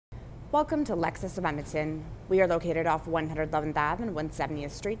Welcome to Lexus of Edmonton. We are located off 111th Ave and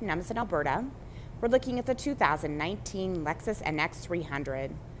 170th Street in Edmonton, Alberta. We're looking at the 2019 Lexus NX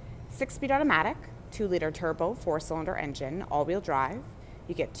 300. 6-speed automatic, 2-liter turbo, 4-cylinder engine, all-wheel drive.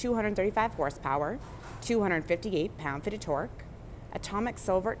 You get 235 horsepower, 258 pound-feet of torque, atomic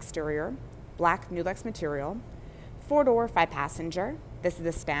silver exterior, black Nulex material, 4-door, 5-passenger. This is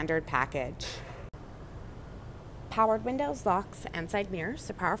the standard package. Powered windows, locks, and side mirrors,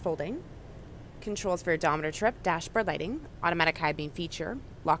 so power folding. Controls for odometer trip, dashboard lighting, automatic high beam feature,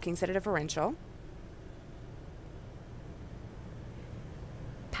 locking center differential.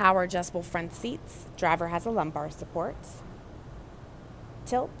 Power adjustable front seats, driver has a lumbar support.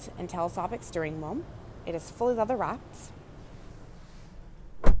 Tilt and telescopic steering wheel. It is fully leather wrapped.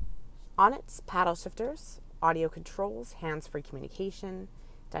 On it, paddle shifters, audio controls, hands-free communication,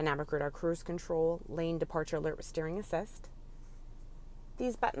 dynamic radar cruise control, lane departure alert with steering assist.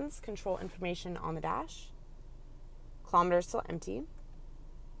 These buttons control information on the dash. Kilometers still empty.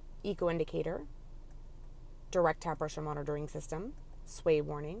 Eco indicator. Direct tire pressure monitoring system. Sway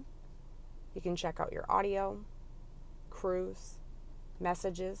warning. You can check out your audio, cruise,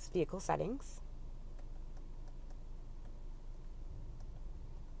 messages, vehicle settings.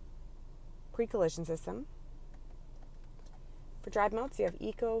 Pre-collision system. For drive modes, you have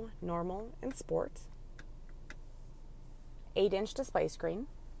Eco, Normal, and Sport. 8-inch display screen.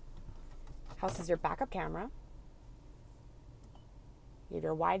 Houses your backup camera. You have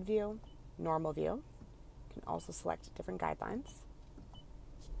your wide view, normal view. You can also select different guidelines.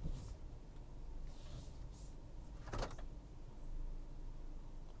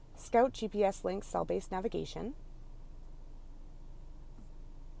 Scout GPS link cell-based navigation.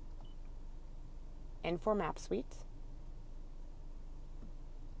 N4 map suite.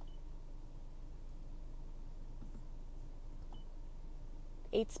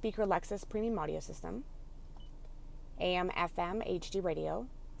 8-speaker Lexus premium audio system, AM, FM, HD radio,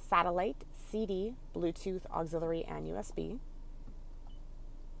 satellite, CD, Bluetooth, auxiliary, and USB.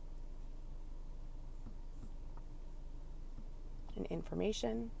 And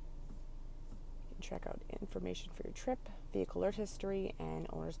information. You can check out information for your trip, vehicle alert history, and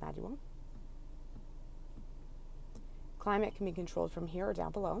owner's manual. Climate can be controlled from here or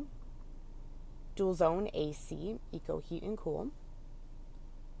down below. Dual zone AC, Eco heat and cool.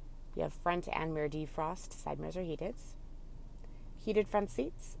 You have front and mirror defrost, side mirrors are heated. Heated front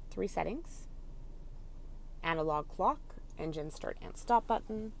seats, 3 settings. Analog clock, engine start and stop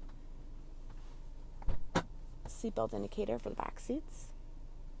button. Seatbelt indicator for the back seats.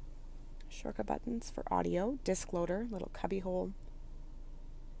 Shortcut buttons for audio, disc loader, little cubby hole.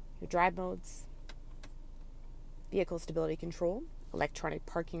 Your drive modes. Vehicle stability control, electronic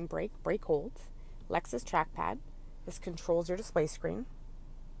parking brake, brake hold. Lexus trackpad. This controls your display screen.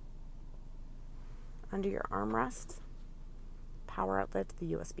 Under your armrest, power outlet,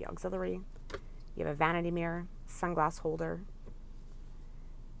 the USB auxiliary. You have a vanity mirror, sunglass holder,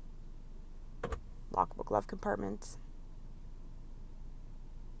 lockable glove compartment,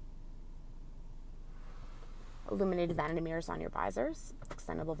 illuminated vanity mirrors on your visors,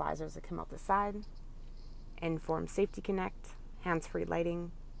 extendable visors that come out the side, N4 Safety Connect, hands-free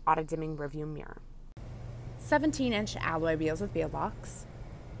lighting, auto-dimming rearview mirror. 17-inch alloy wheels with wheel locks.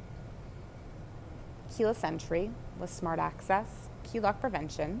 Keyless entry with smart access, key lock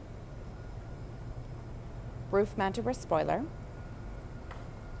prevention, roof mounted rear spoiler,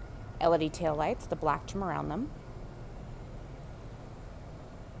 LED taillights, the black trim around them,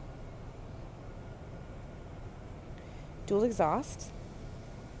 dual exhaust,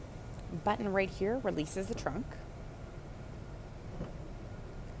 button right here releases the trunk,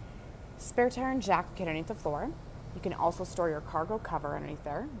 spare tire and jack kit underneath the floor. You can also store your cargo cover underneath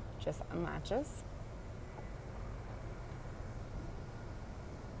there, just unlatches.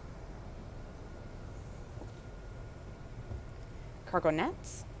 Cargo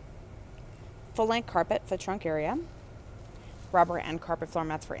nets, full-length carpet for the trunk area, rubber and carpet floor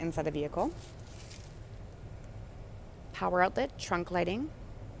mats for inside the vehicle, power outlet, trunk lighting,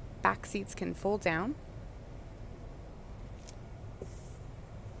 back seats can fold down,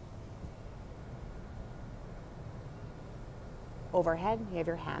 overhead you have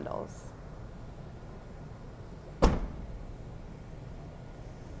your handles.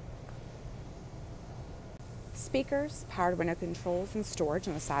 Speakers, powered window controls, and storage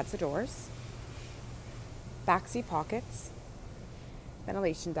on the sides of the doors. Backseat pockets,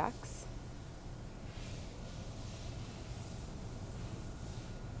 ventilation ducts.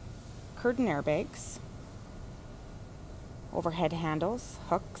 Curtain airbags. Overhead handles,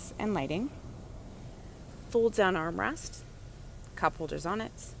 hooks, and lighting. Fold down armrest, cup holders on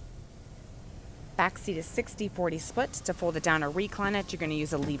it, Back seat is 60-40 split. To fold it down or recline it, you're going to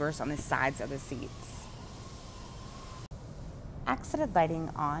use the levers on the sides of the seats. Accented lighting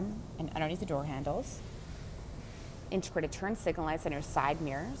on and underneath the door handles. Integrated turn signal lights on your side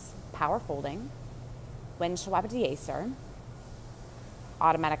mirrors. Power folding. Windshield wiper deicer.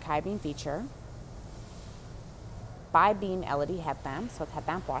 Automatic high beam feature. Bi-beam LED headlamps with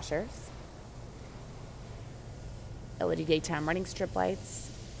headlamp washers. LED daytime running strip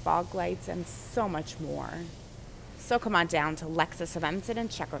lights, fog lights, and so much more. So come on down to Lexus of Edmonton and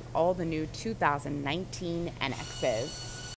check out all the new 2019 NXs.